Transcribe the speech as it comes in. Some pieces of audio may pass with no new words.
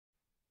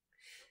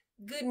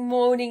Good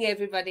morning,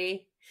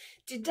 everybody.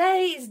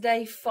 Today is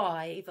day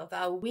 5 of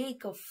our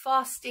week of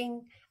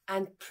fasting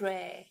and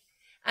prayer.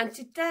 And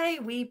today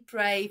we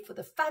pray for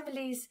the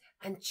families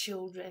and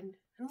children.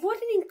 And what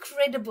an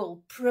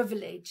incredible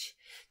privilege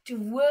to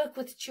work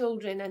with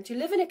children and to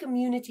live in a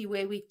community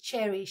where we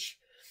cherish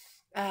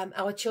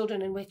our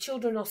children and where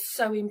children are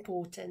so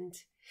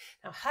important.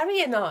 Now,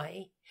 Harry and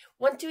I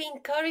want to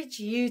encourage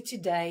you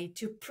today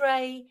to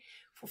pray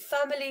for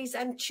families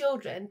and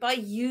children by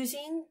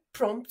using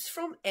prompts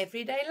from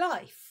everyday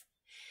life.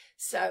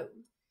 So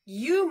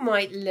you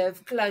might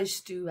live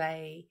close to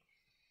a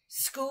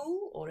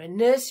school or a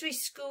nursery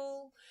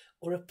school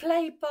or a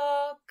play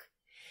park,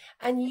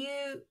 and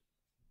you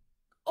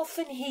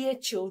often hear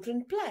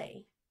children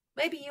play.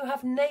 Maybe you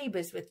have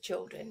neighbours with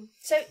children.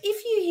 So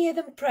if you hear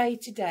them pray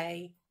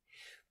today,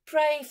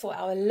 pray for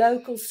our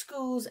local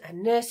schools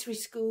and nursery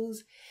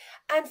schools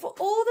and for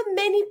all the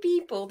many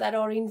people that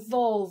are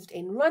involved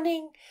in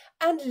running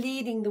and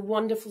leading the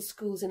wonderful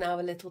schools in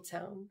our little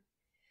town.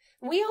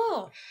 We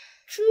are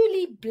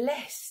truly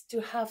blessed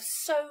to have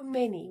so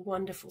many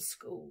wonderful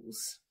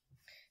schools.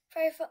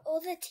 Pray for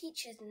all the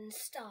teachers and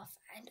staff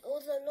and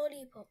all the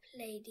lollipop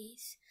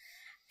ladies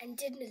and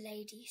dinner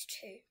ladies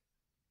too.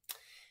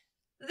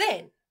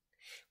 Then,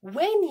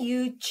 when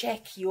you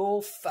check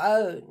your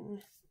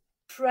phone,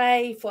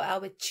 pray for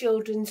our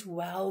children's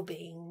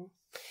well-being,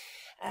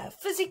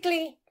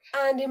 physically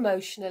and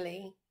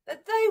emotionally,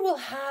 that they will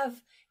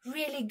have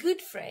really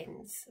good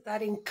friends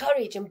that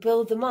encourage and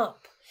build them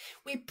up.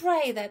 We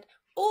pray that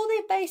all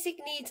their basic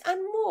needs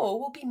and more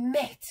will be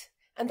met,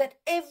 and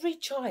that every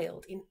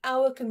child in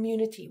our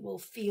community will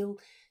feel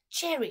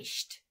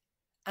cherished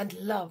and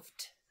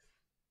loved.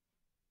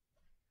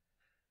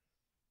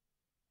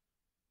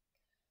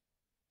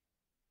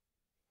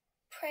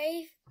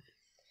 Pray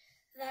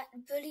that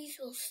bullies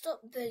will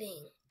stop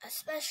bullying,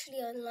 especially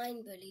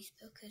online bullies,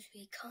 because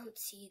we can't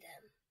see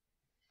them.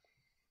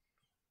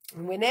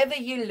 And whenever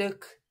you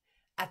look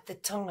at the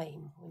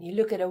time, when you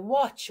look at a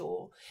watch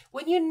or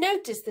when you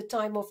notice the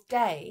time of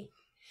day,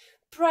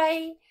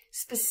 pray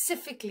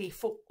specifically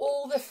for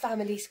all the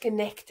families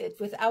connected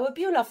with our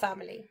Beulah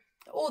family.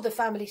 All the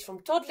families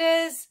from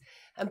toddlers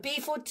and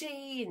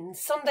B4T and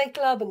Sunday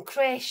Club and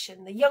creche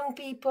and the young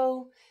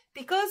people.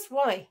 Because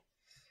why?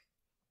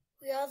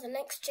 We are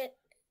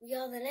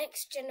the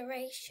next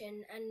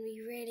generation, and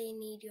we really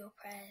need your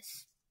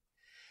prayers.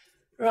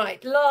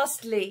 Right,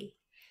 lastly,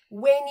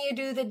 when you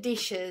do the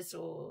dishes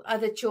or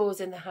other chores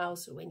in the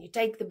house, or when you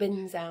take the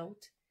bins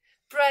out,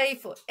 pray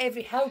for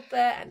every helper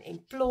and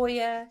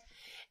employer,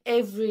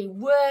 every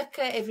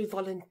worker, every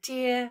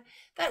volunteer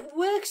that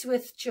works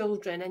with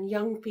children and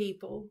young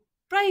people.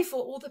 Pray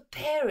for all the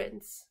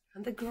parents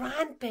and the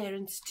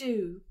grandparents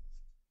too.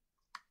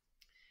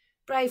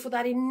 Pray for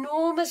that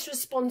enormous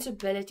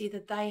responsibility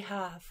that they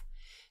have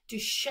to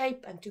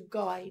shape and to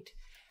guide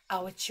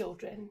our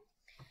children.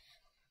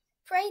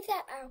 Pray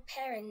that our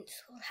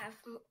parents will have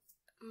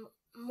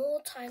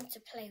more time to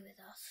play with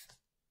us.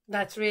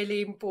 That's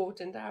really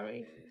important,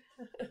 Harry.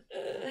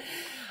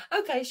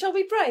 Okay, shall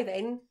we pray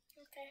then?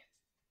 Okay.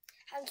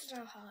 Hands on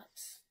our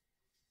hearts.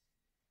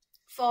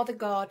 Father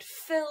God,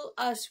 fill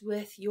us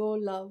with your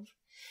love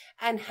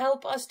and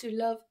help us to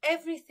love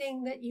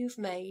everything that you've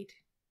made.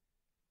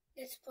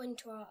 Let's point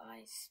to our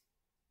eyes.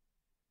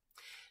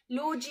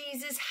 Lord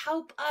Jesus,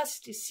 help us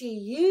to see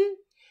you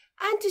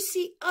and to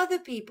see other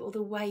people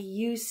the way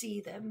you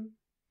see them.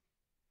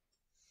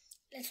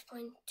 Let's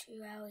point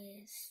to our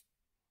ears.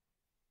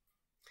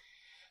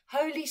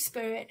 Holy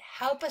Spirit,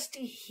 help us to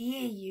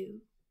hear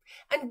you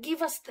and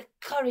give us the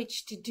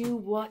courage to do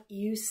what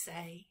you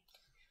say.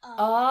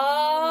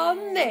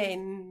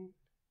 Amen.